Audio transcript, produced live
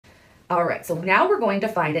All right, so now we're going to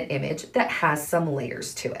find an image that has some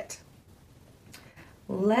layers to it.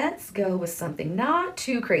 Let's go with something not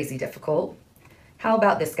too crazy difficult. How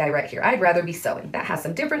about this guy right here? I'd rather be sewing. That has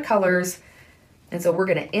some different colors. And so we're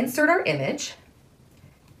going to insert our image.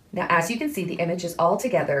 Now, as you can see, the image is all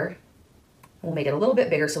together. We'll make it a little bit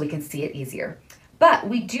bigger so we can see it easier. But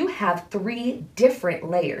we do have 3 different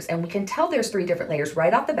layers, and we can tell there's 3 different layers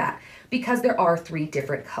right off the bat because there are 3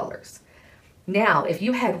 different colors. Now, if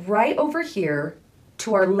you head right over here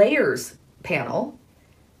to our layers panel,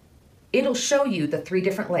 it'll show you the 3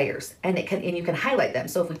 different layers, and you can highlight them.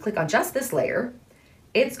 So if we click on just this layer,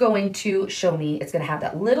 it's going to show me, it's going to have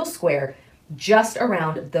that little square just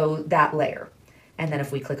around that layer. And then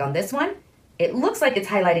if we click on this one, it looks like it's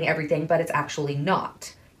highlighting everything, but it's actually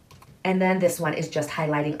not. And then this one is just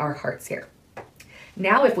highlighting our hearts here.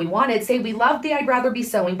 Now, if we wanted, say we love the I'd rather be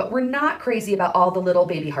sewing, but we're not crazy about all the little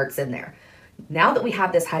baby hearts in there. Now that we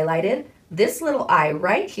have this highlighted, this little eye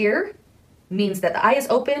right here means that the eye is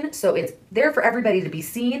open, so it's there for everybody to be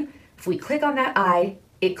seen. If we click on that eye,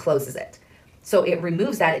 it closes it. So it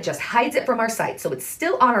removes that, it just hides it from our sight. So it's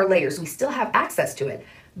still on our layers, we still have access to it,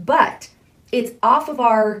 but it's off of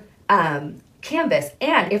our canvas.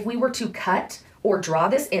 And if we were to cut or draw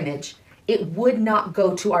this image, it would not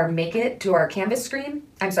go to our canvas screen,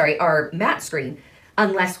 our matte screen,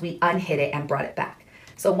 unless we unhid it and brought it back.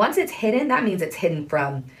 So once it's hidden, that means it's hidden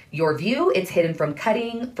from your view, it's hidden from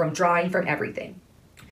cutting, from drawing, from everything.